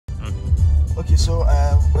Okay, so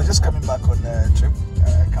we're just coming back on a trip,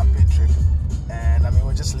 campaign trip, and I mean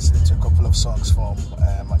we're just listening to a couple of songs from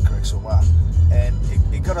my correct Omar, and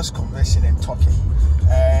it got us conversing and talking.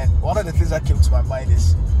 And one of the things that came to my mind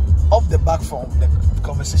is, off the back from the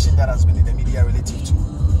conversation that has been in the media relative to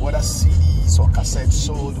whether CDs or cassettes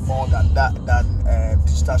sold more than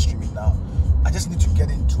digital streaming now. I just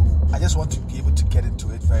want to be able to get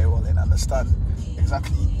into it very well and understand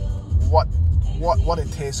exactly what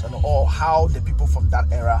it is or how the people from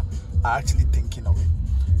that era are actually thinking of it.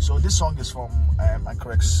 So this song is from my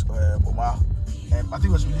correct Omar. I think it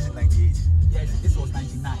was released in 98. Yes, this was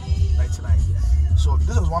 99. 99. Yes. So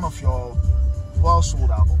this was one of your well-sold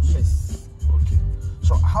albums. Yes. Okay.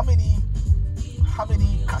 So how many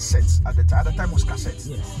cassettes at the time? At the time was cassettes.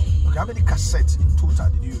 Yes. Okay. How many cassettes in total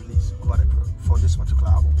did you release over the period for this particular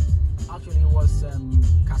album? Actually, it was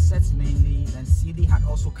cassettes mainly, and CD had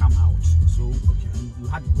also come out. So you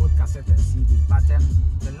had both cassette and CD. But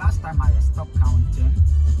the last time I stopped counting,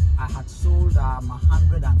 I had sold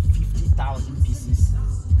 150,000 pieces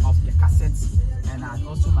of the cassettes, and I had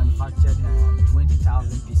also manufactured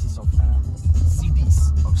 20,000 pieces of CDs.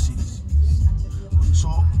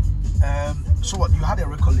 So what? You had a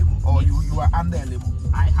record label, or yes. you were under a label?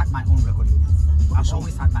 I had my own record label. I've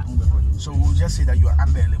always had my own record label. So we'll just say that you are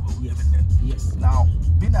under a label, yes. even then. Yes. Now,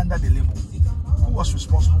 being under the label, who was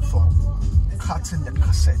responsible for cutting the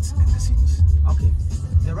cassettes and the CDs? Okay,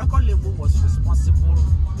 the record label was responsible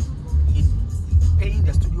in paying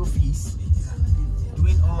the studio fees,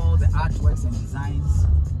 doing all the artworks and designs,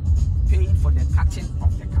 paying for the cutting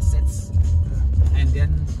of the cassettes, and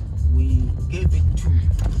then we gave it to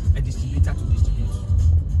a distributor to distribute.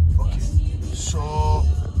 Okay. So,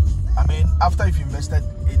 I mean, after you've invested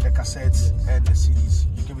in the cassettes and the CDs,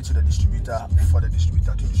 you give it to the distributor for the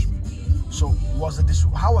distributor to distribute. So,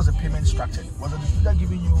 how was the payment structured? Was the distributor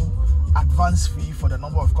giving you advance fee for the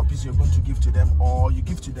number of copies you're going to give to them, or you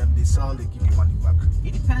give to them, they sell, they give you money back?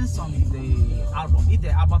 It depends on the album. If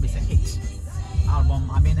the album is a hit album,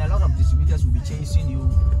 I mean, a lot of distributors will be chasing you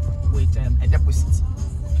with a deposit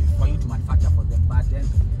for you to manufacture for them. But then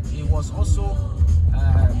it was also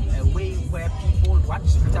a way where one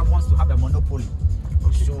distributor wants to have a monopoly.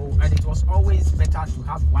 Okay. So, and it was always better to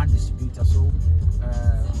have one distributor. So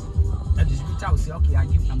a distributor will say, okay,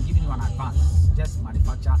 I'm giving you an advance, just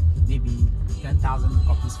manufacture maybe 10,000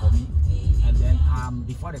 copies for me, and then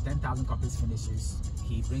before the 10,000 copies finishes,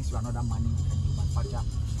 he brings you another money and you manufacture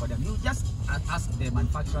for them. You just ask the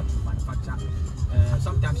manufacturer to manufacture.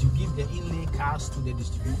 Sometimes you give the inlay cards to the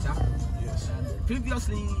distributor. Yes.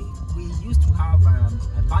 Previously, we used to have a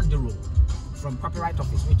banderole from Copyright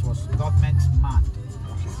Office, which was government manned.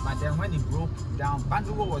 Okay. But then when it broke down,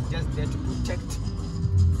 banderole was just there to protect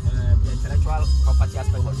the intellectual property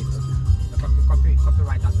aspect of it, the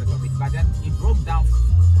copyright aspect of it. But then it broke down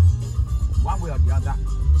one way or the other.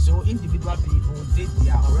 So individual people did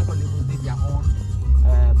record labels did their own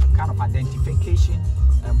kind of identification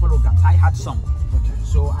holograms. I had some. Okay.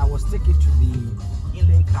 So I will stick it to the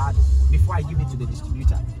inlay card before I give it to the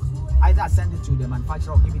distributor. Either I send it to the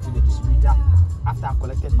manufacturer or give it to the distributor after I've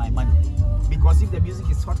collected my money. Because if the music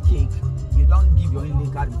is hot cake, you don't give your inlay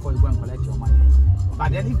card before you go and collect your money.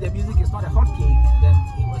 But then if the music is not a hot cake, then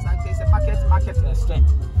it was like there's a market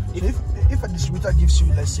strength. If a distributor gives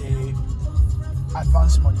you, let's say,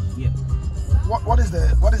 advance money, yeah, what is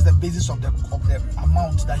the basis of the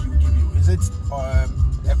amount that he will give you? Is it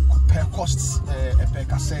per costs, per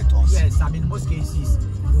cassette, or yes? I mean, in most cases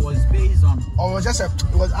it was based on, or just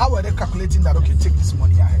how were they calculating that? Okay, take this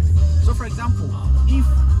money ahead. So, for example, if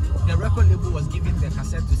the record label was giving the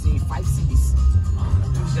cassette to say 5 CDs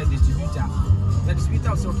to the distributor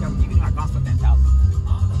will say, okay, I'm giving you advance for 10,000.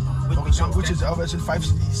 Which is obviously 5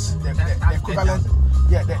 CDs, the equivalent.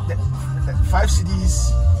 Yeah, the 5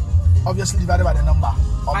 CDs obviously divided by the number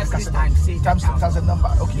of the cassette times the number.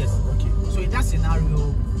 Okay. Yes. Okay. So in that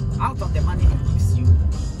scenario, out of the money he gives you,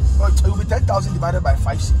 it will be 10,000 divided by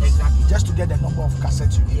 5 CDs. Exactly. Just to get the number of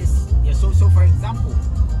cassettes you get. Yes. Yes. So for example,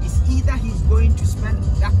 it's either he's going to spend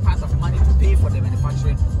that part of money to pay for the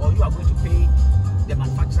manufacturing, or you are going to pay the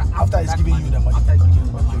manufacturer after he's giving you the money. After he's giving you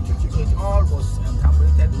the money. So it all was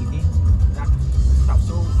calculated within that stuff.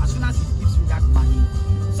 So as soon as he gives you that money,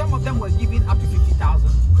 some of them were giving up to 50,000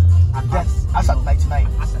 advance. As at 99.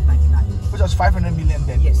 As at 99. Which was 500 million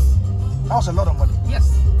then. Yes. That was a lot of money. Yes.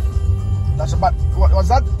 That's about. Was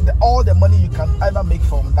that all the money you can ever make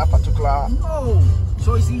from that particular? No.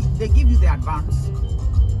 So you see, they give you the advance.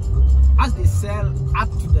 As they sell up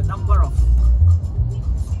to the number of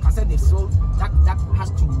cassettes they sold, that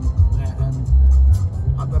has to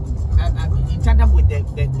in tandem with the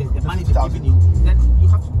money they're giving you, then you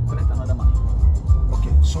have to collect another money.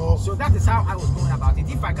 So that is how I was going about it.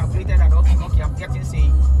 If I calculated that, okay, I'm getting say 2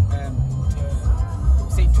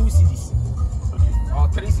 CDs or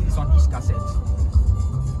 3 CDs on each cassette.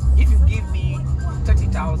 If you give me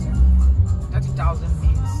 30,000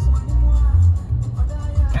 means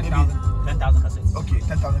 10,000 cassettes. Okay,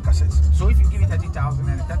 10,000 cassettes. So if you give me 30,000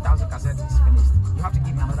 and 10,000 cassettes is finished, you have to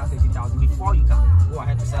give me another 30,000 before you can go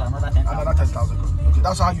ahead to sell another 10,000. Another 10,000. Okay,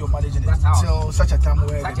 that's how you're managing it till such a time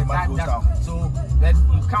where the demand goes down. So then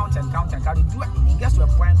you count and count and count. It gets to a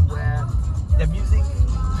point where the music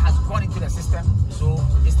has gone into the system, so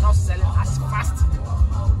it's not selling as fast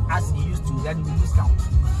as it used to. Then you lose count,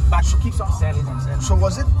 but it keeps on selling and selling. So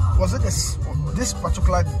was it this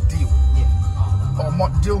particular deal? Yeah. Or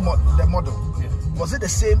the model? Yeah. Was it the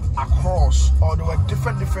same across, or there were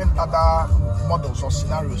different other models or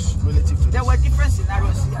scenarios relative to this? There were different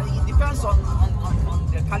scenarios. It depends on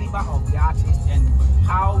the caliber of the artist and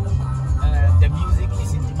how the music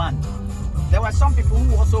is in demand. There were some people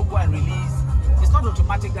who also go and release. It's not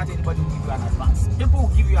automatic that anybody will give you an advance. People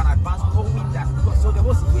will give you an advance knowing that. So the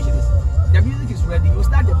whole situation is the music is ready. You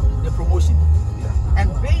start the promotion,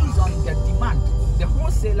 and based on the demand, the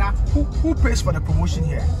wholesaler who pays for the promotion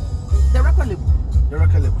here? The record label. The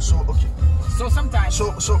record label. So okay. So sometimes.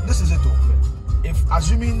 So this is it though. If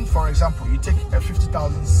assuming, for example, you take a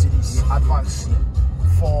 50,000 CDs advance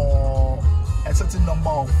for a certain number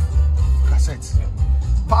of cassettes,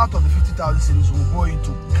 part of the 50,000 CDs will go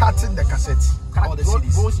into cutting the cassettes or the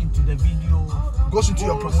CDs. Goes into the video. Goes into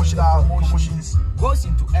your promotions. Goes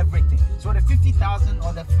into everything. So the 50,000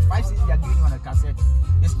 or the 5 CDs they are giving you on a cassette,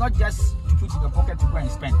 it's not just to put in your pocket to go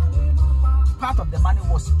and spend. Part of the money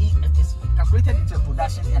was calculated into the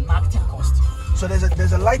production and marketing cost. So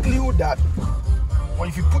there's a likelihood that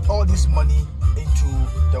if you put all this money into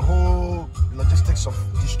the whole logistics of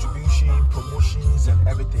distribution, promotions, and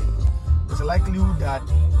everything, there's a likelihood that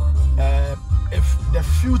if the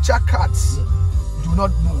future cuts do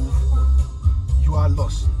not move, you are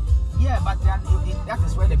lost. Yeah, but then that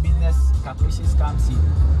is where the business calculations comes in.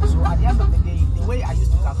 So at the end of the day, the way I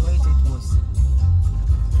used to calculate it was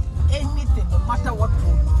anything, no matter what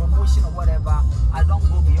promotion or whatever, I don't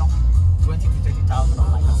go beyond 20 to 30,000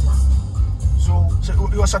 on my cassettes. So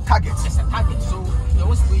it was a target. It's a target. So the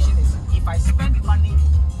whole situation is, if I spend money,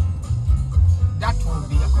 that will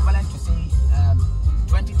be equivalent to say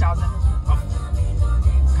 20,000 of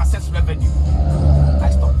cassettes revenue. I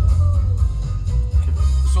stop.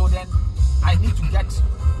 So then I need to get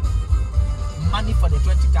money for the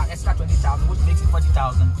extra 20,000, which makes it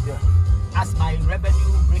 40,000. Yeah. As my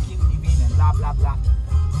revenue breaking even and blah blah blah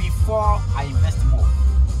before I invest more.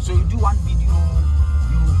 So you do one video,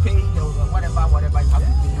 you pay the whatever you have to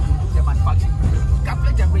pay, you do the manufacturing, you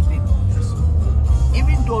calculate everything.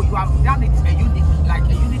 Even though you have done it a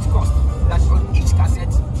unit cost, that on each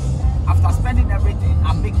cassette, after spending everything,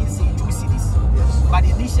 I'm making say 2 CDs. Yes. But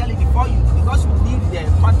initially, because you need the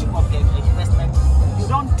quantum of the investment, you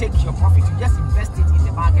don't take your profit, you just invest it in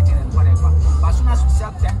the marketing and whatever. But as soon as you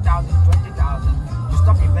sell 10,000, 20,000, you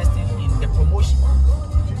stop investing in the promotion.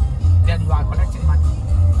 Then you are collecting money.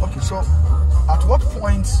 Okay, so at what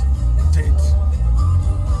point did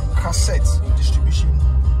cassette distribution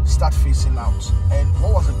start phasing out, and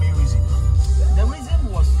what was the main reason? The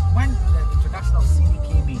reason was when the introduction of CD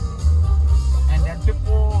came in, and then it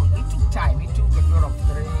took time. It took a period of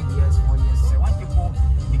 3 years, 4 years. So when people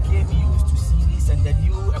became used to CDs and the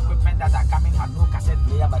new equipment that are coming had no cassette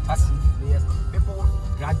player but has CD players, people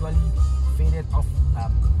gradually faded off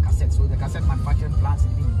cassettes. So the cassette manufacturing plants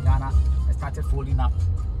in Ghana started folding up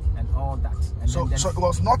and all that. And so it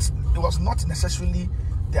was not necessarily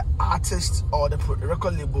the artists or the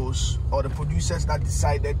record labels or the producers that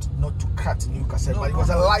decided not to cut new cassette, but it was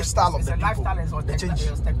a lifestyle of the people.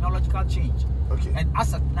 It was technological change. Okay. And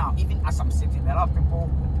as of now, even as I'm sitting, a lot of people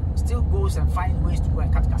still goes and find ways to go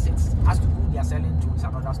and cut cassettes. As to who they are selling to is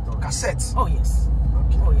another story. Cassettes? Oh yes.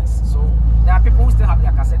 Okay. Oh yes. So there are people who still have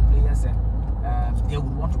their cassette players and they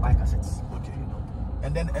would want to buy cassettes. Okay.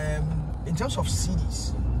 And then in terms of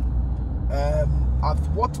CDs, at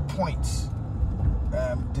what point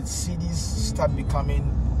did CDs start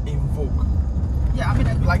becoming in vogue? Yeah, I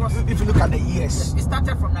mean, like if you look at the years, it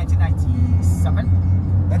started from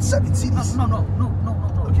 1997. That's 7 CDs. No.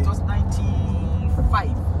 Okay. It was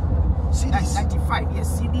 95. CDs. 95. Yes,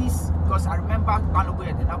 CDs. Because I remember Balogo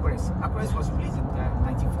and the Aquarius was released in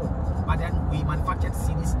 94, but then we manufactured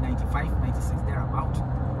CDs in 95, 96 thereabout.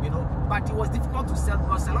 But it was difficult to sell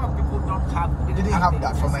because a lot of people didn't have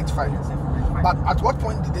that from 95. Yes, But at what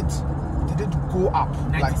point did it go up?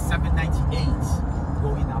 97, 98,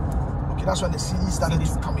 going up. Okay, that's when the CDs started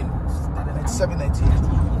to come in. 97, 98.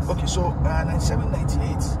 Yes. Okay, so 97,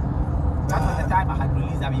 98. That was the time I had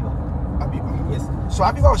released Abiba. Abiba. Yes. So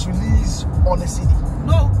Abiba was released on a CD.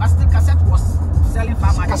 No, but the cassette was selling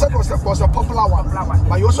far much. Cassette was a popular one. Yes.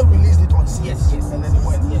 But you also released it on CD. Yes, yes. And then it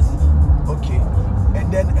went. Yes. Okay.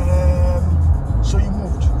 And then so you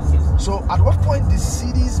moved. Yes. So at what point did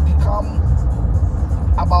CDs become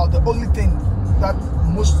about the only thing that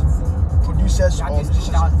most producers That or is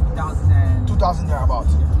musicians 2000 thereabout.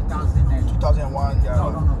 2001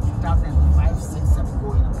 thereabout. No. 2005, 6, 7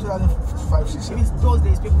 going on. 2005, 6, 7. Means those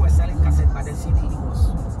days people were selling cassette, but the CD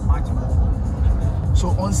was much more. So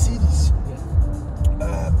on CDs,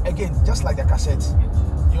 Yes. again, just like the cassette,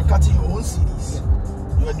 you're cutting your own CDs. Yes.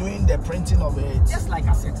 You're doing the printing of it. Just like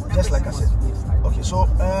cassette. Just like cassette. Okay, so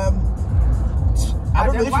I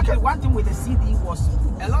don't know if you can. One thing with the CD was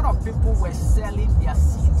a lot of people were selling their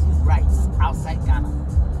CD rights outside Ghana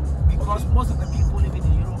because most of the people living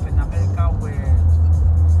in Europe and America were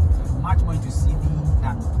much more into CD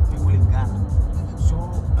than people in Ghana. So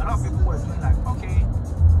a lot of people were doing like, okay,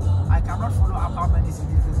 I cannot follow up how many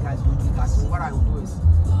CDs this guy is going to cut. So what I will do is,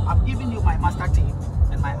 I'm giving you my master tape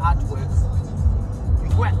and my artwork. You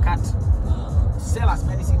go and cut, sell as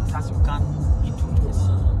many CDs as you can in 2 years.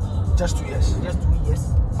 Just 2 years. Just 2 years.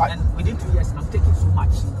 And within 2 years, I'm taking so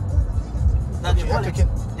much. That they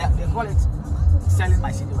call it selling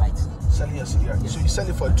my CD rights. Selling your CD rights. Yes. So you sell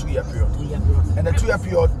it for a 2-year period. 2-year period. And the 2-year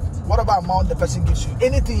period, whatever amount the person gives you,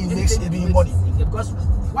 anything he makes, it be money. Because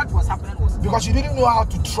what was happening was because you didn't know how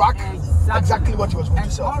to track exactly what he was going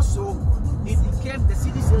to sell. And also, the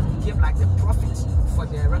CD sales became like the profit for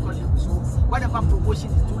the record label. So whatever promotion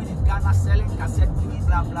is doing in Ghana, selling cassette,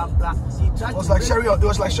 blah blah blah. It was like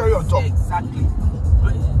cherry on top. Exactly.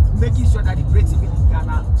 Making sure that it breaks even in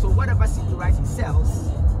Ghana. So whatever CD rights he sells,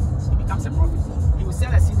 it becomes a profit. He will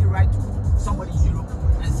sell a CD right to somebody in Europe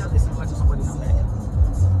and sell the CD right to somebody in America.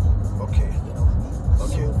 Okay. You know?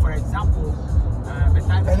 Okay. So for example,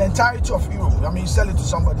 the entirety of Europe. I mean, you sell it to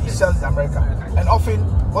somebody, he sells in America. And often,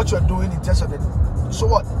 what you're doing in terms of the. So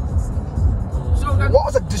what? So what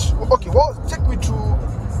was the okay? Well, take me through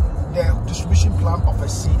the distribution plan of a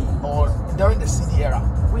CD or during the CD era.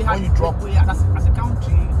 We had, when you drop. We had as a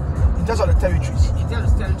country. In terms of the territories. In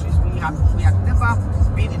terms of territories, we had never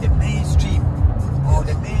been in the mainstream or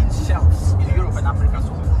the main shelves in Europe and Africa.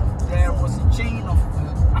 So there was a chain of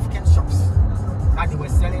African shops that they were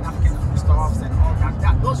selling African foodstuffs and all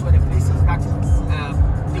that. Those were the places that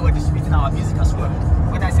they were distributing our music as well.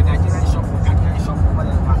 Whether it's a Nigerian shop or Ghanaian shop or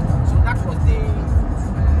whatever. So that was the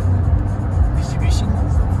distribution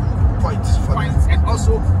points and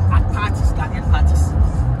also at parties, Ghanaian parties.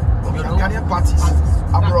 Okay, you know, Ghanaian parties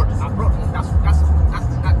abroad. That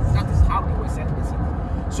is how they were selling the CD.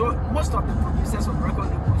 So most of the producers of record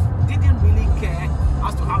labels didn't really care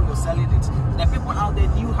as to how you're selling it. The people out there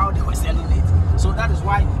knew how they were selling it. So that is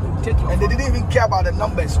why you take your. And they didn't even care about the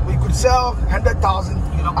numbers. We could sell 100,000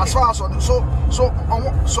 as far as on. So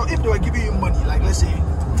if they were giving you money, like let's say,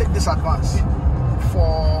 take this advance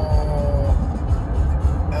for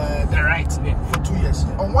the right for 2 years.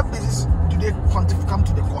 On what basis do they come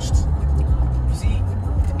to the cost? You see,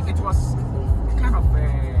 it was kind of a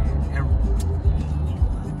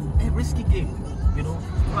risky game, you know.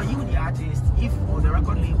 For you, the artist, if or the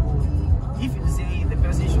record label, if you say the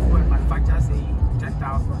person should go and manufacture say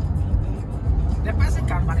 10,000, the person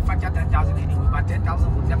can manufacture 10,000 anyway, but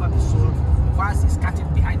 10,000 will never be sold once he's cutting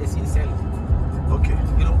behind the scenes selling. Okay.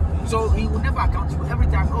 You know, so he will never account you every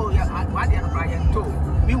time. Oh yeah, why the Brian told.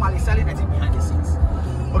 Meanwhile, he's selling the thing behind the scenes.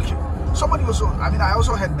 Okay. Somebody also, I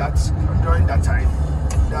also heard that during that time,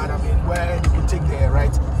 that where you could take the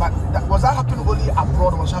right, but was that happening only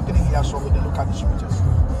abroad or was happening here as well with the local distributors?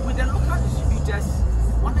 With the local distributors,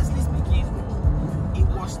 honestly speaking, it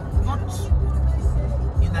was not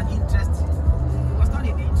in the interest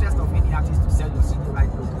of any artist to sell your CD right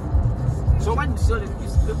locally. So when you sell it,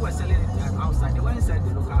 people were selling it outside, they weren't selling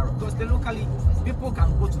the local, because locally, people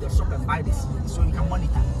can go to the shop and buy the CD, so you can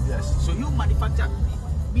monitor. Yes. So you manufacture,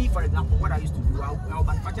 me for example, what I used to do, I'll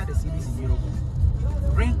manufacture the CDs in Europe,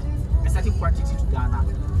 bring a certain quantity to Ghana,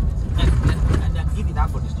 and then give it out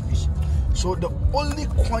for distribution. So the only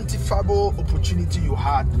quantifiable opportunity you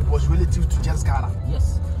had was relative to just Ghana.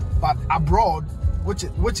 Yes. But abroad, which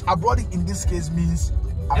abroad in this case means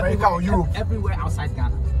America or Europe. Everywhere outside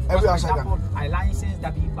Ghana. Everywhere outside Ghana. Ghana. I licensed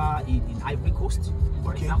Dabiba in Ivory Coast,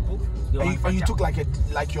 for example. And you took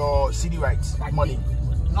like your CD rights money.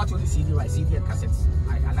 Not only CD rights, CD and cassettes.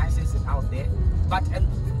 I licensed it out there. But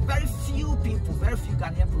very few people, very few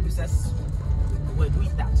Ghanaian producers were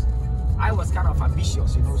doing that. I was kind of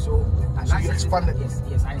ambitious, you know, so you expanded.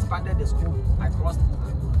 Yes, I expanded the scope. I crossed,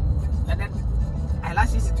 and then I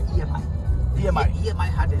licensed it to EMI. EMI. EMI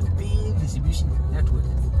had a big distribution network,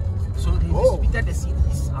 so they distributed the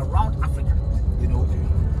CDs around Africa. You know,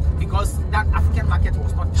 because that African market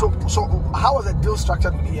was not. So how was the deal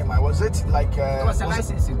structured with EMI? Was it like? It was a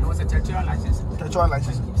licensing. It was a territorial licensing. Territorial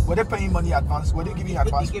licensing. Yes. Were they paying money advance? Were they giving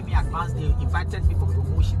advance? They gave me advance. They invited me for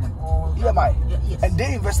promotion and all. EMI. Yes. And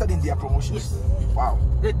they invested in their promotions. Yes. Wow.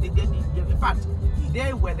 They, in fact,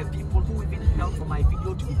 they were the people who even helped for my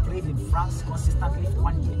video to be played in France consistently for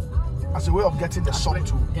 1 year. As a way of getting the song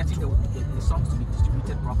to the songs to be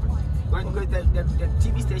distributed properly. Because the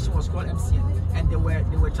TV station was called MCN, and they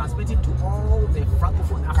were transmitting to all the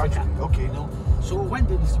Francophone Africa. Okay. You know? So when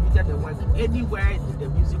they distributed the work, anywhere the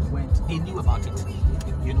music went, they knew about it.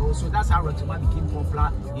 You know, so that's how Rotuma became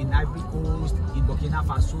popular in Ivory Coast, in Burkina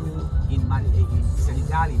Faso, in Mali, in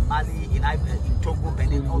Senegal, in Mali, in Togo,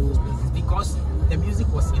 Benin, all those places, because the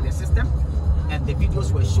music was in the system and the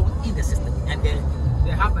videos were shown in the system. And they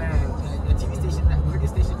have a TV station, a radio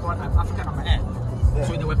station called African on Air. Yeah.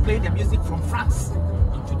 So they were playing the music from France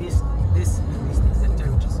into these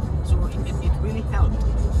territories. So it really helped.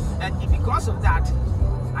 And because of that,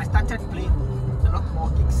 I started playing a lot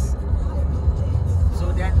more gigs.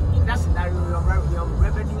 So then, in that scenario, your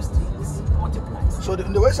revenue streams multiply. So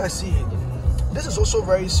in the ways I see it, this is also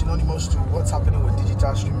very synonymous to what's happening with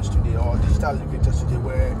digital streams today or digital elevators today,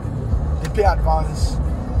 where they pay advance.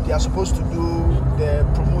 They are supposed to do the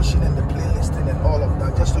promotion and the playlisting and all of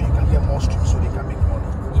that just so you can get more streams so they can make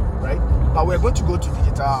money, right? But we're going to go to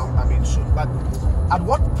digital, soon. But at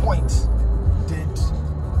what point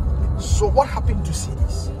what happened to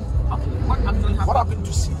CDs? Okay, what happened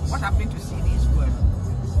to CDs? What happened to CDs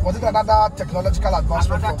was it another technological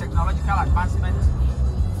advancement? Another technological advancement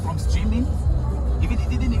from streaming. It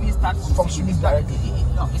didn't even start from streaming directly.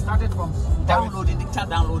 No, it started from downloading, digital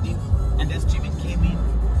downloading, and then streaming came in.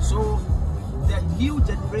 So the new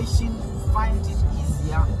generation finds it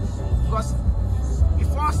easier because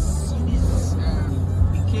before CDs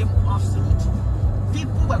became obsolete,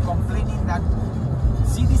 people were complaining that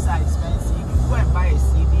CDs are expensive. You go and buy a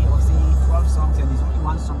CD of say 12 songs and there's only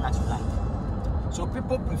one song that you like. So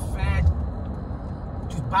people preferred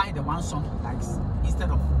to buy the one song he likes instead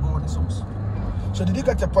of all the songs. So did you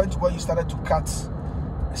get to a point where you started to cut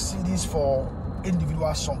CDs for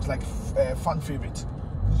individual songs like fan favorite?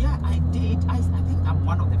 Yeah, I did. I think I'm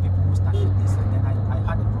one of the people who started this, and then I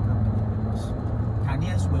had a problem with it because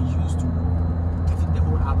Ghanaians were used to getting the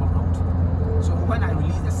whole album out. So when I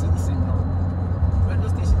released the CD single, radio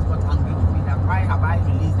stations got angry with me that why have I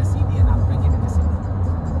released the CD and I'm bringing in the single?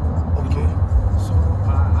 Okay. So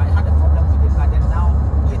I had a problem with it, but then now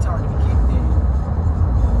later on it became the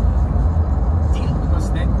deal because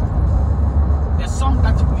then the song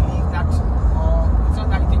that you believe that or the song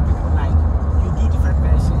that you think people like, you do different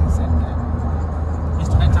versions and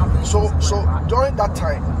instrumental versions. So during that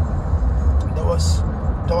time, there was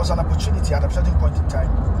an opportunity at a certain point in time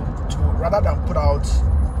to, rather than put out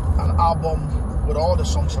an album with all the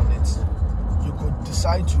songs on it, you could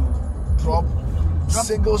decide to drop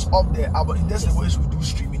singles of the album. That's the ways we do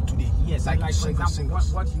streaming today. Yes, like for example,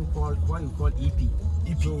 what you call EP.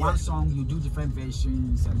 So one song you do different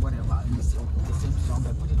versions and whatever, and the same song,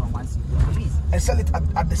 and put it on one CD and release. And sell it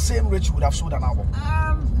at the same rate you would have sold an album.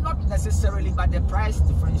 Not necessarily, but the price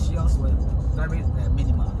differentials were very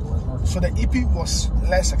minimal. So the EP was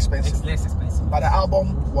less expensive. It's less expensive. But the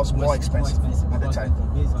album was more expensive at the time.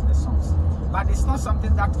 Based on the songs. But it's not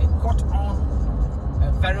something that caught on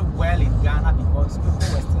very well in Ghana because people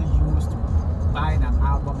were still used to buying an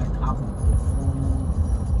album and having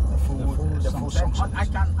the full songs.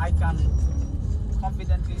 I can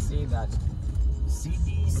confidently say that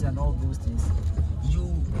CDs and all those things,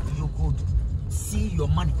 you could see your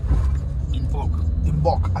money in bulk. In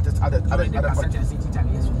bulk at the cassette and CD time,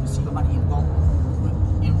 yes, you could see your money in bulk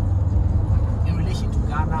in relation to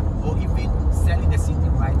Ghana or even selling the CD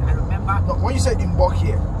right. I remember. No, when you said in bulk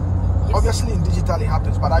here, yes. Obviously in digital it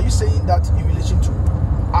happens, but are you saying that in relation to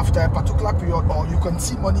after a particular period, or you can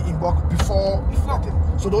see money in bulk before?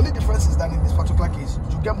 So the only difference is that in this particular case,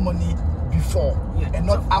 you get money before and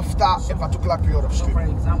not after a particular period of streaming.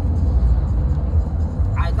 For example,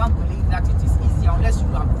 I don't believe that it is easier unless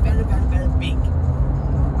you are very, very, very big.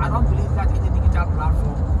 I don't believe that any digital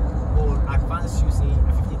platform will advance you, say,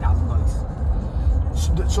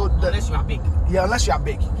 $50,000. So unless you are big. Yeah, unless you are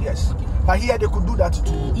big, yes. Okay. But here they could do that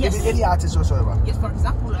to any artist whatsoever. Yes, for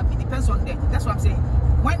example, it depends on them. That's what I'm saying.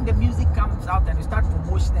 When the music comes out and you start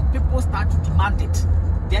promotion and people start to demand it,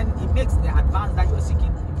 then it makes the advance that you're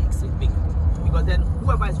seeking, it makes it big. Because then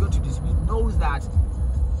whoever is going to distribute knows that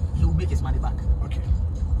he will make his money back. Okay.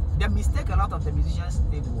 The mistake a lot of the musicians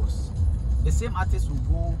did was the same artist will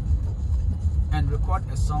go and record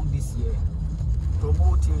a song this year,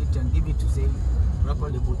 promote it and give it to say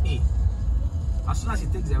record label A. As soon as he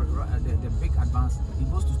takes the big advance, he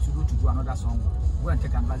goes to studio to do another song. Go and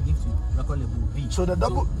take advance, give to record label B. So the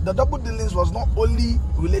double dealings was not only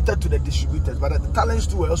related to the distributors, but the talents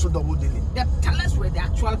too were also double dealing. The talents were the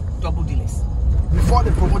actual double dealers. Before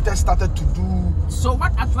the promoters started to do. So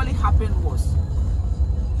what actually happened was,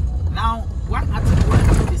 now one artist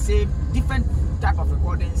went to the same different type of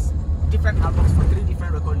recordings, different albums for 3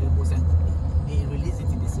 different record labels, and they release it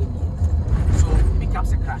in the same year. So it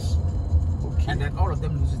becomes a crash. And then all of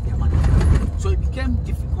them loses their money. So it became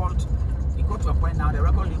difficult. It got to a point now the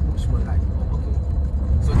record labels were like, oh, okay.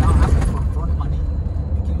 So now asking for front money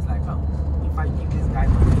becomes like, oh, if I give this guy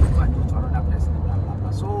money, go and do it to another person, blah blah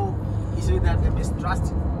blah. So you see that the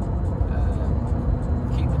mistrust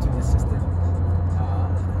came into the system.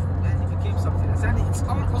 Then it became something else. And it's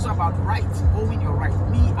also about right, owing your right.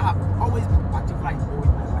 Me, I've always been particular in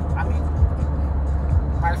owing my right. I mean,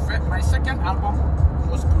 my second album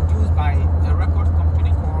was produced by a record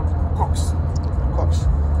company called Cox.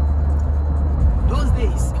 Those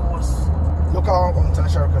days it was local or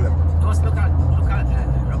international record label. It was local record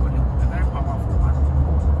label, a very powerful one.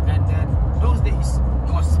 And then those days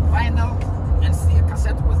it was vinyl and a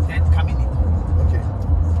cassette was then coming in. Okay.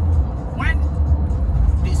 When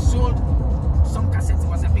they sold some cassettes, it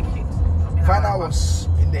was a big hit. Vinyl was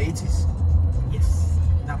in the 80s. Yes,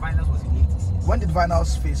 the vinyl was in the 80s. Yes. When did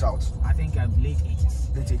vinyls phase out? I think late 80s.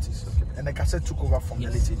 Late 80s, okay. And the cassette took over from the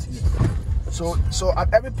late 80s. Yes. So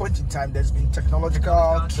at every point in time, there's been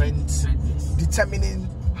technological trends determining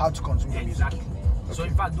how to consume the music. Exactly. So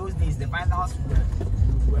in fact, those days the vinyls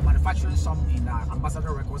were manufacturing some in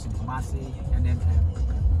Ambassador Records in Kumasi, and then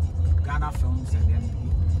Ghana Films, and then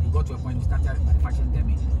we got to a point we started manufacturing them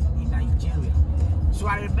in Nigeria. So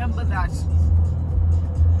I remember that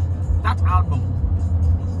album,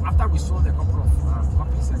 after we sold a couple of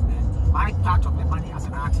copies, and then my part of the money as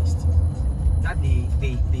an artist that they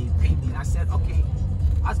paid me, I said, okay,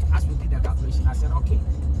 as we did the calculation, I said, okay,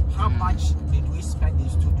 how much did we spend in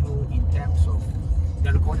studio in terms of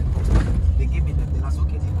the recording cost? They gave me the bill. I said,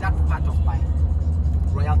 okay, did that part of my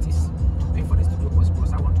royalties to pay for the studio cost,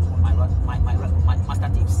 because I want to own my master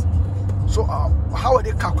tapes. So how are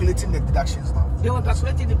they calculating the deductions now? They were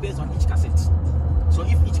calculating it based on each cassette. So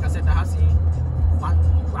if each cassette has a one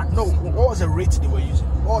no, what was the rate they were using?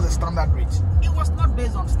 What was the standard rate? It was not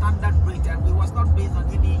based on standard rate, and it was not based on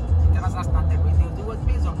any international standard rate. It was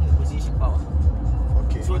based on negotiation power.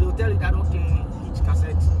 Okay. So they will tell you that, okay, each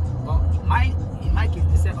cassette, but in my case,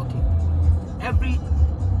 they said, okay, every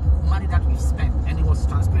money that we spent, and it was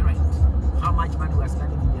transparent, how much money we are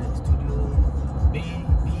spending in the studio, be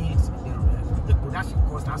it the production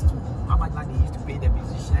cost as to how much money they used to pay the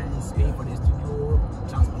musicians, pay for the studio,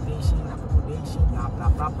 transportation, accommodation, blah blah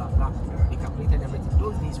blah blah blah. They calculated everything.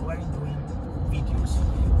 Those days we weren't doing videos.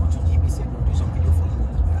 You go to GBC and do some video for you.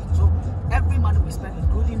 So every money we spend,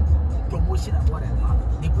 including promotion and whatever,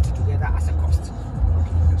 they put it together as a cost.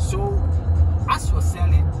 Okay. So as you're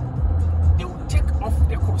selling, they will take off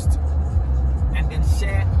the cost and then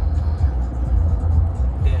share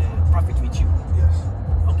the profit with you. Yes.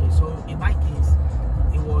 Okay, so in my case,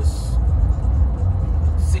 it was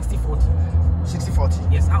 60-40.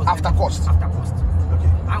 60-40? Yes, I was after cost? After cost. Okay.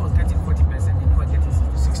 I was getting 40% and you were getting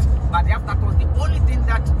 60. But the after cost, the only thing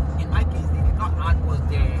that, in my case, they did not add was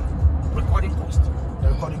the recording cost. The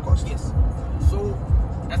recording cost? Yes. So,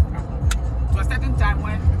 to a certain time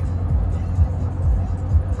when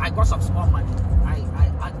I got some small money, I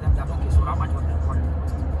asked them that, okay, so how much was the recording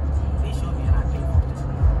cost? They showed me and I paid for it.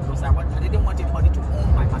 Because I didn't want anybody to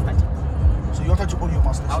own my master tape. So you wanted to own your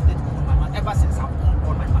master tape? I wanted to own my master. Ever since I've owned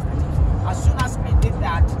all my master tapes. As soon as I did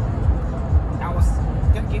that, I was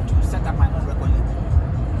thinking to set up my own record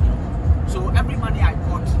label. So every money I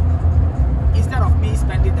got, instead of me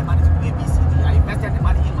spending the money to do ABCD, I invested the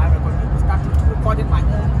money in my record label, started to recording my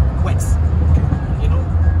own works. You know,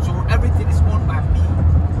 so everything is owned by me,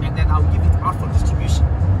 and then I'll give it out for distribution.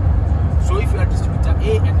 So if you are distributor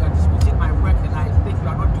A and you are distributing my work, and I think you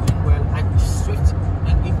are not doing well, I will shift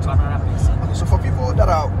and give to another person. Okay, so for people that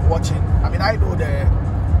are watching, I mean, I know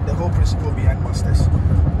the whole principle behind masters.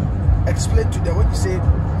 Explain to them, when you say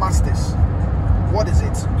masters, what is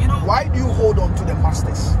it? You know, why do you hold on to the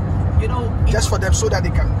masters? You know, just for them so that they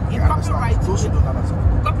can understand. Those who don't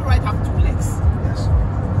understand. Copyright have 2 legs. Yes.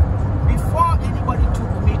 Before anybody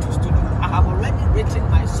took me to studio, I have already written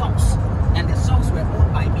my songs, and the songs were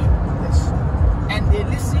owned by me. Yes. And they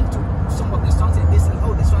listen to some of the songs and they say,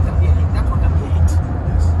 oh, this one can be a hit, that one can be a hit.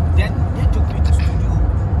 Yes. Then they took me to studio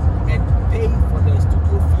and paid for the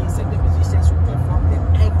studio fees and the musicians who performed them,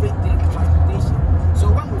 everything, transportation,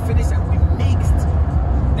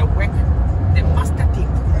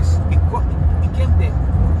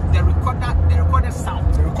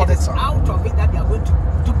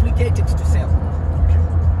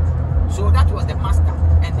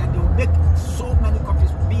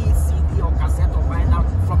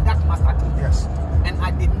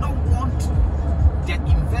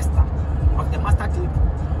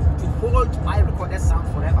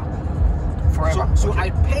 So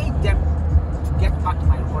I paid them to get back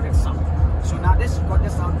my recorded sound. So now this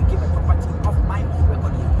recorded sound became a property of my own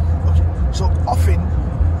record label. Okay. So often,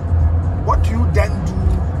 what do you then do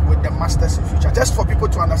with the masters in future? Just for people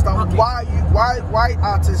to understand why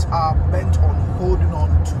artists are bent on holding on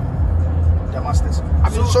to the masters. I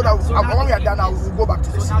mean, so that when we are done, we'll go back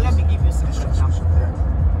to this. So now let me give you some examples. Yeah.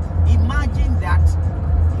 Imagine that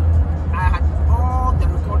I had all the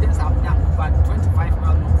recordings I've done, about 25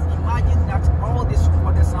 albums. Imagine that all these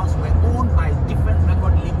recorded sounds were owned by different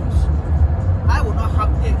record labels. I would not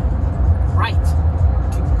have the right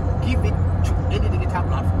to give it to any digital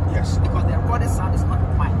platform. Yes. Because the recorded sound is not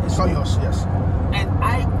mine. It's not yours, yes. And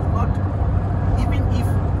I could not, even if,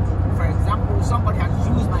 for example, somebody had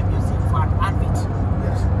used my music for an advert,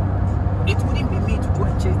 yes, it wouldn't be me to go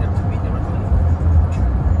and chase them to be the record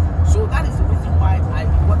label. So that is the reason why I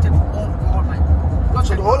wanted to own all my.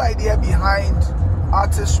 So the whole idea behind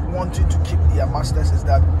artists wanting to keep their masters is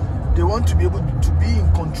that they want to be able to be in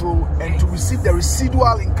control and to receive the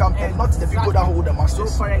residual income and not the people that hold the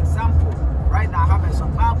masters. So, for example, right now I have a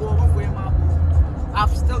song,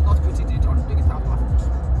 I've still not put it on digital platforms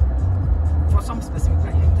for some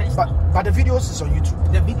specific intention. But the videos is on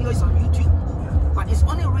YouTube. The video is on YouTube. Yeah. But it's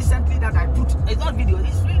only recently that I put. It's not video.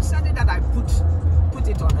 It's recently that I put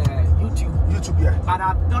it on YouTube. YouTube, yeah. But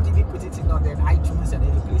I've not even put it in on the iTunes and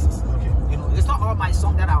any places. Okay. You know, it's not all my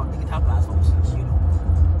songs that are on digital platforms. You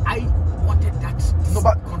know, I wanted that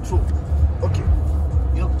control. Okay.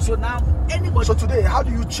 You know, so now anybody. So today, how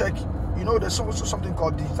do you check? You know, there's also something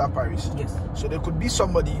called digital piracy. Yes. So there could be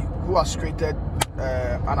somebody who has created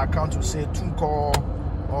an account to say Tunko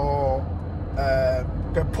or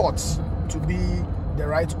purports to be the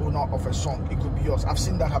right owner of a song. It could be yours. I've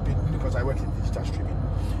seen that happen because I work in digital streaming.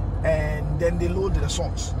 And then they load the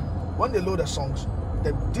songs. When they load the songs,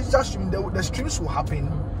 the digital streaming, the streams will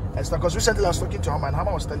happen. And stuff. Because recently I was talking to Hama, and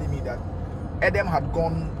Hama was telling me that Adam had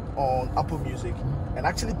gone on Apple Music and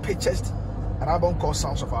actually purchased an album called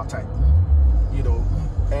Sounds of Our Time. You know,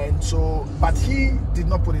 and so, but he did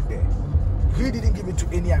not put it there. He didn't give it to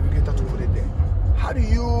any aggregator to put it there. How do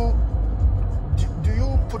you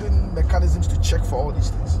put in mechanisms to check for all these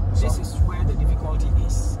things? This is where the difficulty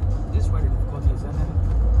is. This is where the difficulty is. And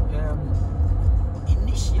then,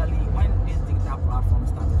 initially, when this digital platform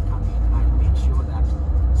started coming, I made sure that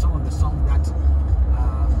some of the songs that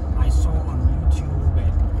I saw on YouTube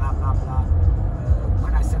and blah blah blah.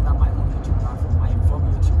 When I set up my own YouTube platform, I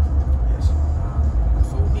informed YouTube. Yes.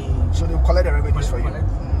 So they collect the revenues for you.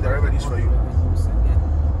 The revenues for you. And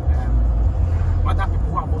then other people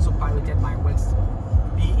who have also pirated my works,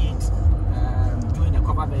 be it doing a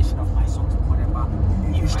cover version of my songs or whatever.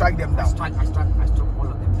 You strike them down. I struck all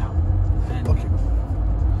of them down. And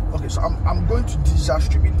okay. So I'm going to digital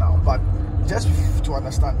streaming now, but just to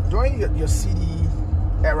understand, during your CD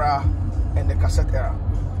era and the cassette era,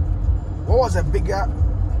 what was the bigger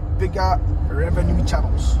revenue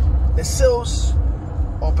channels? The sales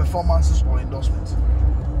or performances or endorsements?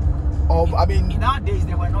 I mean, in our days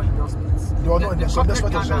there were no endorsements. There were no endorsements. The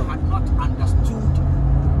corporate Ghana had not understood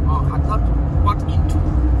or had not bought into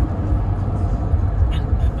and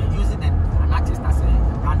using an artist as a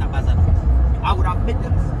brand ambassador. I would have made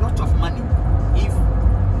them a lot of money if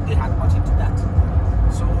they had bought into that.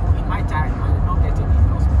 So in my time, I did not get any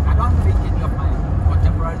endorsement. I don't think any of my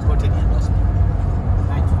contemporaries got any endorsement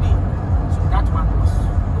like today. So that one was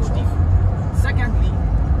no stiff. Secondly,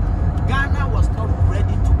 Ghana was not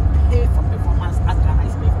ready to pay for performance as Ghana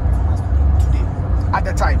is paying for performance today. At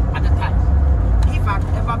the time. If I'd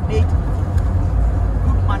ever made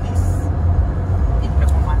good monies in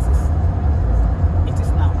performances, it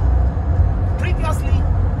is now. Previously,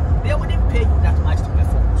 they wouldn't pay you that much to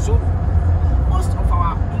perform. So most of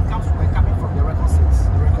our incomes were coming from the record sales.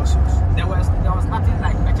 There was nothing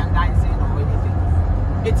like merchandising or anything.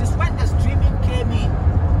 It is when the streaming came in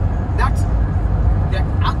that the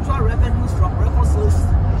actual revenues from record sales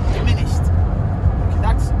diminished.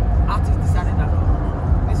 That artist decided that no,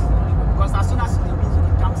 this is the only way. Because as soon as the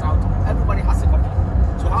music comes out, everybody has a copy.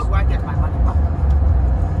 So how do I get my money back?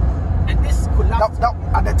 And this collapsed.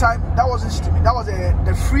 At the time, that wasn't streaming. That was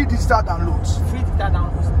the free digital downloads.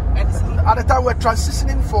 And at the time, we're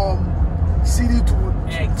transitioning from CD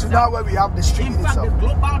to now where we have the streaming itself. In fact, the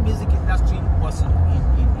global music industry was in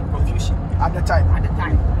confusion. At the time.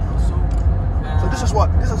 So this is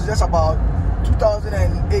what? This is just about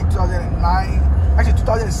 2008, 2009, actually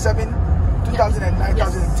 2007, 2009,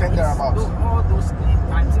 2010, thereabouts. All those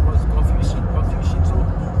times it was confusion. So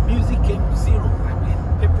music came to zero. I mean,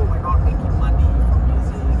 people were not making money from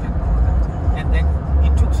music and all that. And then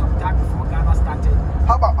it took some time before Ghana started.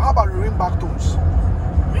 How about ringback tones?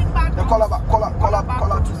 Ringback the tones. color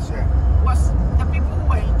noticed was the people who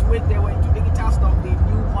were into it, they were into digital stuff, they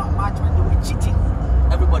knew much when they were cheating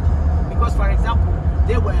everybody. Because, for example,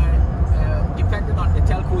 they were dependent on the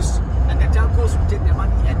telcos, and the telcos would take the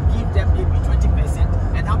money and give them maybe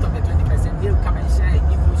 20%, and out of the 20%, they will come and share and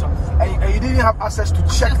give you something. And you didn't have access to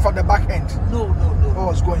check from the back end? No. What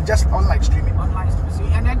was going? Just online streaming? Online streaming. So,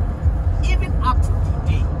 and then, even up to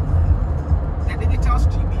today, the digital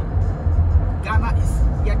streaming, Ghana is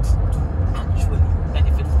yet to actually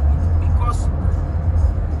benefit from it. Because,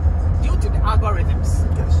 due to the algorithms,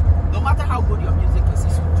 yes, no matter how good your music is,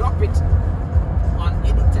 if you drop it on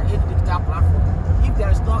any digital platform, if there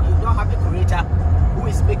is no, you don't have a creator who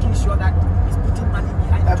is making sure that he's putting money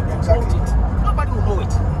behind it to promote it, nobody will know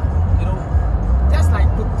it. You know, just like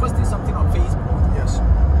posting something on Facebook. Yes.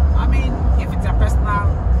 I mean, if it's a personal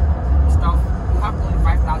stuff, you have only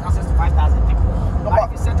 5,000 access to 5,000 people. No, but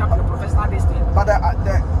if you set up your professional listing. But the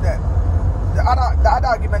other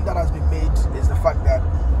argument that has been made is the fact that,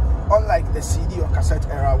 unlike the CD or cassette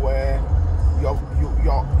era where you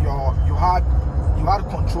had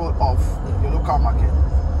control of your local market,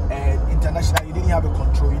 and international you didn't have a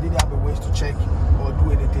control, you didn't have a ways to check or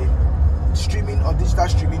do anything. Streaming or digital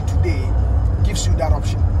streaming today gives you that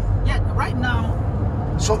option. Yeah, right now.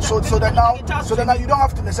 So then now you don't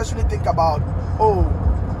have to necessarily think about, oh,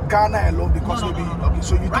 Ghana alone, because no.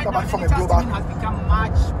 So you think about it from a global. Streaming has become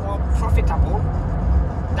much more profitable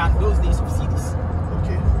than those days of CDs.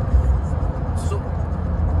 Okay. So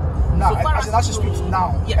now, as you speak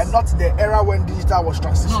now, yes, and not the era when digital was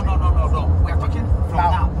transitioning. No. We are talking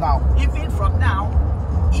from now. Even from now,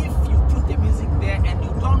 if you put the music there and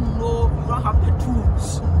you don't know, you don't have the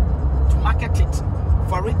tools to market it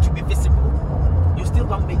for it to be visible, you still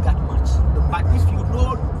don't make that much. But if you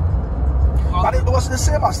know, but it was the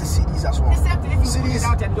same as the CDs as well. The same thing if you CDs put it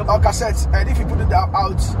out and or cassettes, and if you put it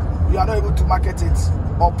out, you are not able to market it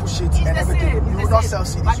or push it and everything. You will not sell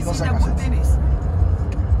CDs. You don't sell cassettes.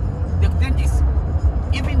 The thing is,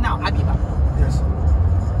 even now, Abiba. Yes.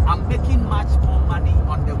 I'm making much more money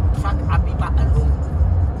on the track Abiba alone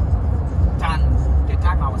than the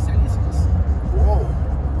time I was selling CDs. Whoa.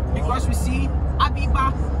 Because we see,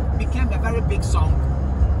 Abiba became a very big song.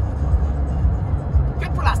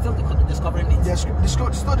 People are still discovering it. Yes,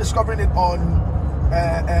 still discovering it on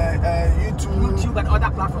YouTube and other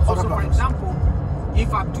platforms. So, for example,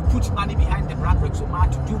 if I have to put money behind the brand Rexoma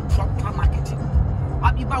to do proper marketing,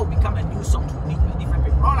 Abiba will become a new song to different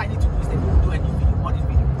people. All I need to do is do a new video, modern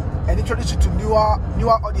video. And introduce it to newer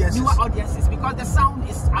audiences. Newer audiences, because the sound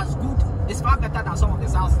is as good, it's far better than some of the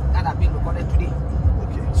sounds that have been recorded today.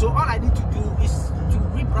 Okay. So all I need to do is to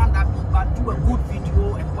rebrand Abiba, do a good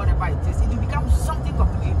video and whatever it is. It will become something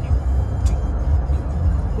completely new.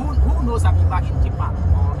 Who knows Abiba in Japan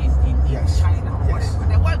or in China or whatever?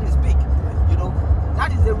 The world is big, you know.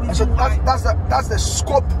 That is the reason why. That's the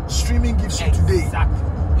scope streaming gives you today. Exactly.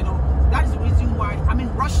 You know, that is the reason why. I mean,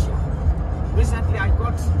 Russia. Recently, I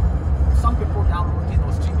got some people downloading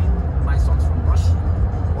or streaming my songs from Russia.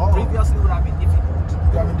 Wow. Previously, it would have been difficult.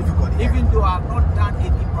 You have been difficult, yeah. Even though I have not done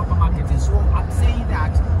any proper marketing, so I'm saying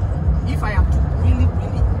that if I am to really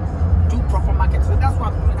do proper marketing, so that's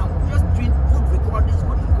what I'm doing. I'm just doing good recordings,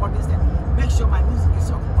 and make sure my music is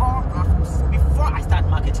on all platforms before I start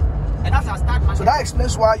marketing. And as I start marketing, so that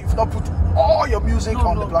explains why you've not put all your music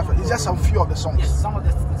on the platform. It's just a few of the songs. Yes, some of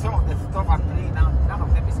the stuff I'm playing now, none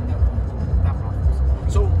of them is in the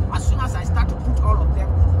platforms. So as soon as I start to put all of them,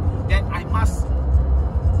 then I must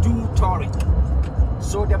do touring.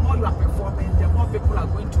 So the more you are performing, the more people are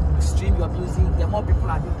going to stream your music, the more people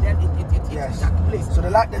are doing, then it accumulates. So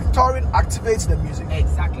the touring activates the music.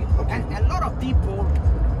 Exactly. Okay. And a lot of people,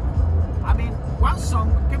 I mean, one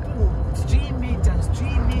song, people will stream it and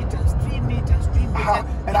stream it and stream it and stream it.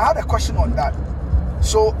 And I had a question on that.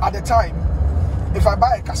 So at the time, if I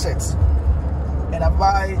buy a cassette and I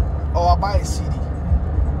buy a CD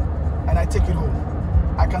and I take it home,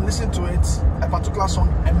 I can listen to it, a particular song,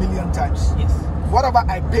 1,000,000 times. Yes. Whatever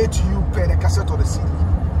I pay to you per the cassette or the CD,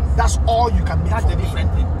 that's all you can make. That's the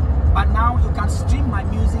different thing. But now you can stream my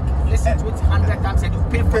music, listen to it 100 times, and you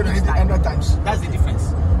pay for it 100 times. That's the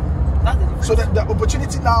difference. That's the difference. So the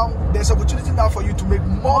opportunity now, there's opportunity now for you to make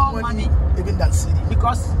more money even than CD.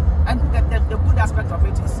 Because, and the good aspect of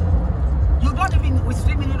it is, you don't even, with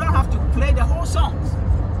streaming, you don't have to play the whole songs.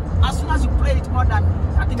 As soon as you play it more than,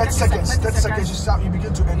 I think 30 seconds, you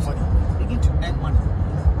begin to earn money. Begin to earn money.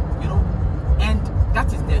 You know, and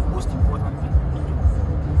that is the most important thing.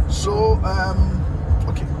 So,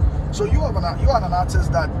 okay. So you are an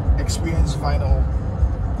artist that experienced vinyl.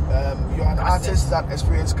 You are an artist that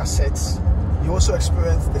experienced cassettes. You also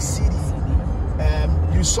experienced the CD.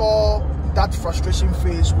 You saw that frustration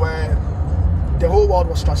phase where the whole world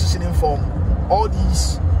was transitioning from all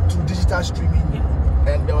these to digital streaming,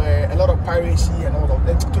 and there were a lot of piracy and all of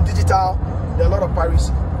that. To digital, there are a lot of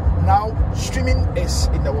piracy. Now streaming is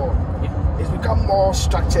in the world. It's become more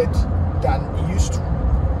structured than it used to.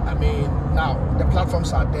 I mean, now the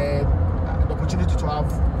platforms are there, the opportunity to have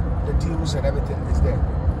the deals and everything is there.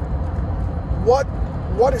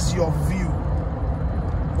 What is your view?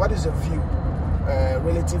 What is your view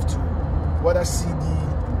relative to whether CD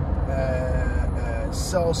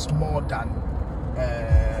sells more than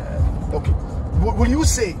okay? Will you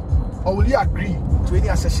say, or will you agree to any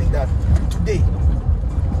assertion that today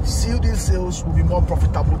CD sales will be more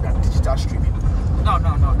profitable than digital streaming? No.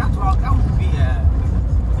 That would be a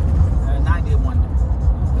 9-day wonder.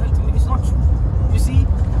 It's not true. You see,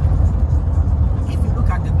 if you look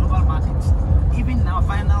at the global market, even now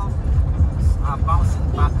vinyl are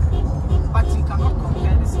bouncing back, but you cannot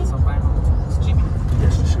compare the sales of vinyl to streaming.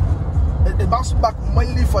 Yes, you should. It bounced back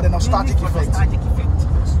mainly for the nostalgic effect.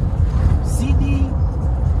 Yes. CD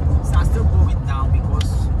are still going down because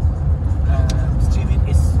streaming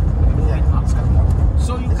is going up.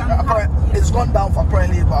 So you can it's gone down for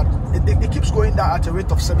apparently, but it keeps going down at a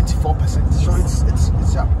rate of 74%. So it's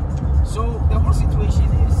yeah. So the whole situation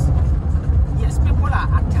is, yes, people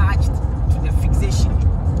are attached to the fixation,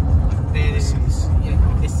 the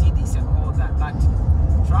CDs and all that. But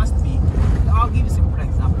trust me, I'll give you a simple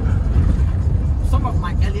example. Some of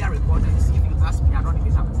my earlier recordings, if you ask me, I don't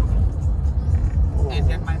even have a copy. And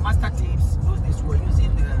then my master tapes, those days were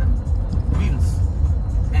using reels,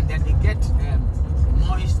 and then they get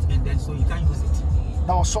moist, and then so you can't use it.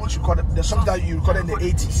 Now songs you recorded, the songs that you recorded in the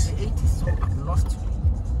 80s. The 80s, so I've lost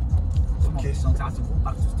some of the songs. I have to go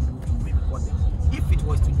back to studio to re-record them. If it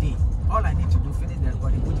was today, all I need to do, finish the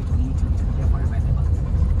recording, put it on YouTube, it will be forever and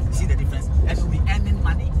ever. See the difference? And you'll be earning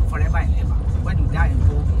money forever and ever. When you die and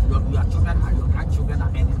go, your children and your grandchildren are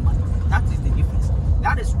earning money. That is the difference.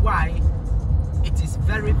 That is why it is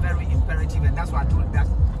very, very imperative, and that's why I told you that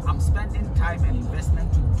I'm spending time and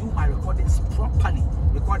investment to do my recordings properly,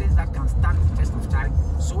 recordings that can stand the test of time,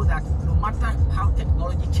 so that no matter how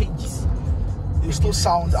technology changes, it still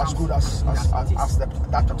sounds as good as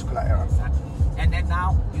that particular era. Exactly. And then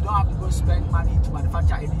now you don't have to go spend money to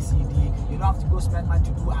manufacture any CD. You don't have to go spend money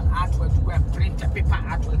to do an artwork, to go and print a paper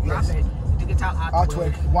artwork. You have a digital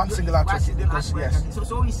artwork, one single artwork. Yes.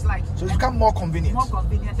 So it's like, so it's become more convenient. More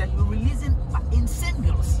convenient, and you're releasing in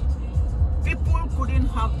singles. People couldn't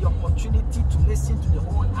have the opportunity to listen to the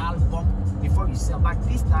whole album before you sell. But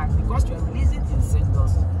this time, because you're releasing in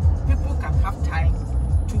singles, people can have time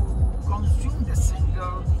to consume the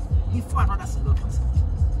single before another single comes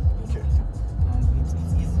out. Okay. It's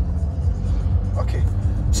easy. Okay.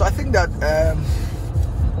 So I think that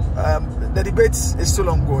the debate is still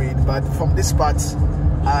ongoing, but from this part,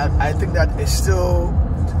 I think that it's still,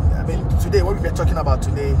 I mean, today, what we've been talking about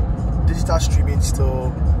today, digital streaming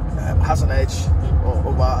still has an edge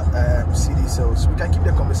over CD sales. We can keep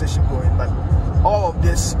the conversation going, but all of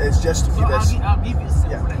this is just to give us. I'll give you a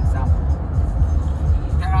simple example.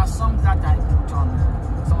 There are songs that I put on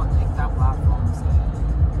some of the digital platforms,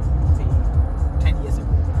 say 10 years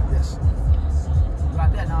ago. Yes. You are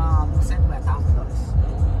there now, send me $1,000.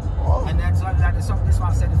 Oh. And then so like the song, this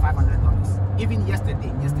one said $500. Even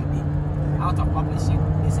yesterday, out of publishing,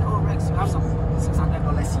 they say, "Oh Rex, you have some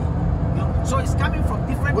 $600 here." You know, so it's coming from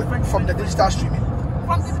different the digital streaming.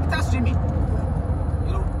 From the digital streaming.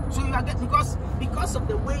 You know, so you are getting because of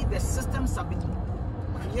the way the systems have been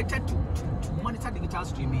created to monitor digital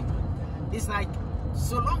streaming. It's like,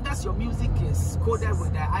 so long as your music is coded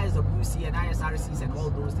with the ISWC and ISRCs and all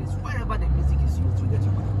those things, wherever the music is used, you get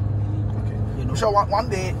your money. Okay. You know? So one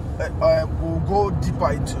day we'll go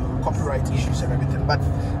deeper into copyright issues and everything. But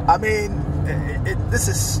I mean, this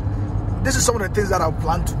is some of the things that I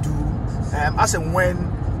plan to do as and when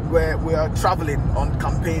we are traveling on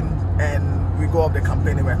campaign and we go up the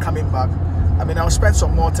campaign and we're coming back. I mean, I'll spend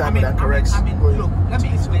some more time with Anchorex. Look, let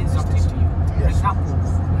me explain something to you. For Yes. example,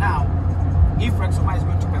 now, if Rexoma is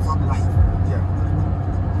going to perform live, Yeah.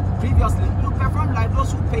 previously, you perform live,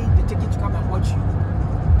 those who paid the ticket to come and watch you,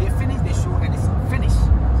 they finish the show and it's finished.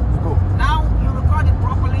 You go. Now, you record it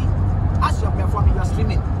properly. As you're performing, you're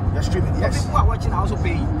streaming. You're streaming, yes. So people who are watching are also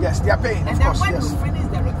paying. Yes, they are paying, And of then course, when yes. you finish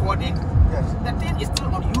the recording, Yes. the thing is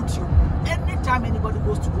still on YouTube. Anytime anybody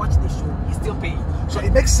goes to watch the show, he's still paying. So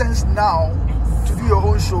it makes sense now to do your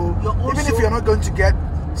own show, even if show. you're not going to get,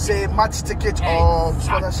 say, match ticket or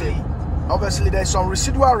sponsorship. Exactly. Obviously, there's some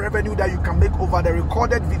residual revenue that you can make over the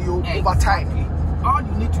recorded video over time. All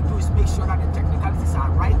you need to do is make sure that the technicalities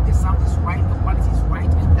are right, the sound is right, the quality is right,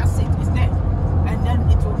 and that's it. It's there. And then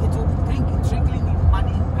it will bring in trickling in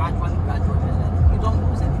money gradually, and you don't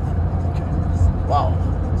lose anything. Wow,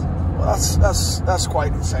 well, that's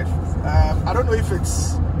quite insightful. I don't know if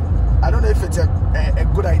it's a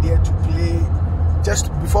good idea to play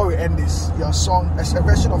just before we end this your song, a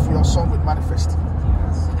version of your song with Manifest.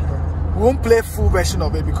 We won't play full version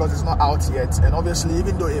of it because it's not out yet, and obviously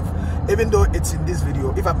even though it's in this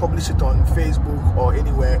video, if I publish it on Facebook or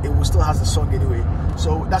anywhere, it will still has the song anyway.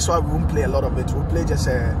 So that's why we won't play a lot of it. We'll play just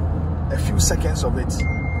a few seconds of it,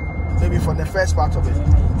 maybe from the first part of it.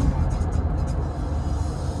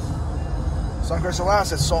 So Sowa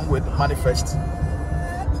has a song with Manifest.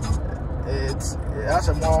 It has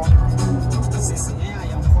a more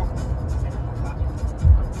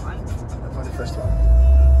Manifest one.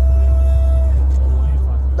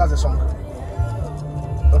 That's the song.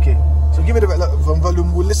 Okay, so give it a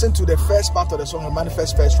volume. We'll listen to the first part of the song, the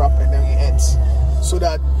Manifest first rap, and then it ends, so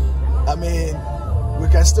that we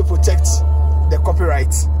can still protect the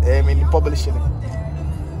copyright in publishing it.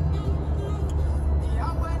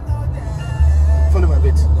 Volume a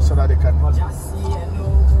bit so that they can.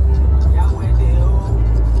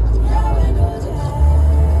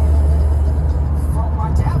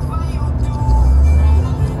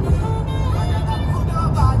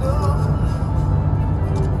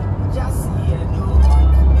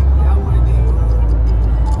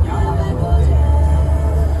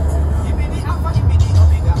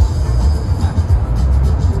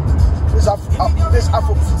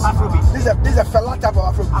 Afrobeat. This is a fella type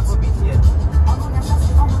of Afrobeat. Yeah.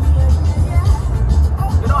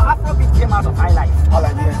 You know, Afrobeat came out of High Life. High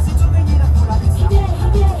Life, yeah.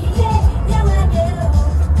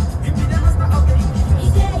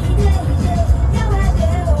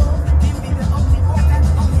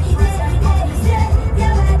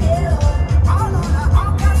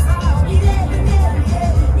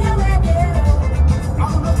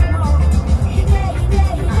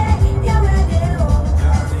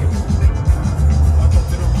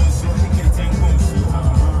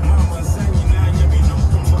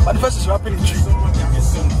 Manifest is rapping in G.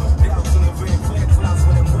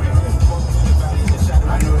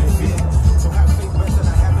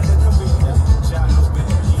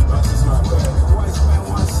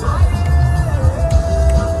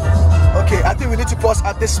 Okay, I think we need to pause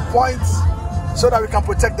at this point so that we can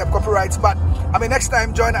protect the copyrights. But next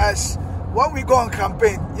time join us when we go on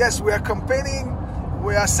campaign. Yes, we are campaigning.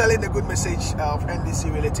 We are selling a good message of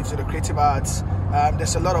NDC relative to the creative arts.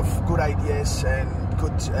 There's a lot of good ideas and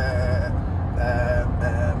good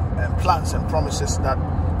plans and promises that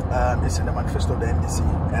is in the manifesto of the NDC.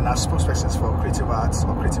 And as spokespersons for creative arts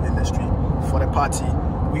or creative industry for the party,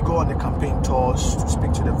 we go on the campaign tours to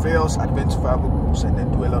speak to the various identifiable groups and then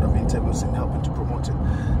do a lot of interviews and helping to promote it.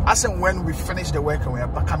 As and when we finish the work and we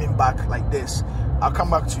are coming back like this, I'll come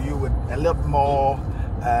back to you with a little more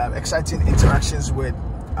exciting interactions with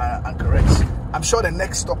Anchor X. I'm sure the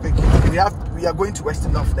next topic we are going to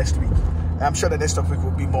Western North next week. I'm sure the next topic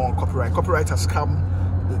will be more on copyright. Copyright has come,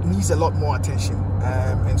 it needs a lot more attention,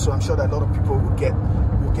 and so I'm sure that a lot of people will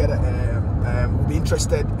be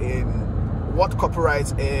interested in what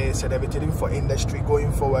copyright is and everything for industry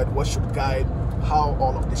going forward. What should guide how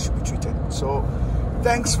all of this should be treated. So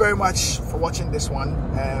thanks very much for watching this one.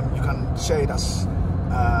 You can share it as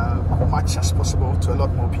much as possible to a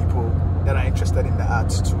lot more people that are interested in the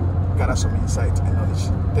arts to gather some insight and knowledge.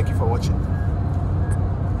 Thank you for watching.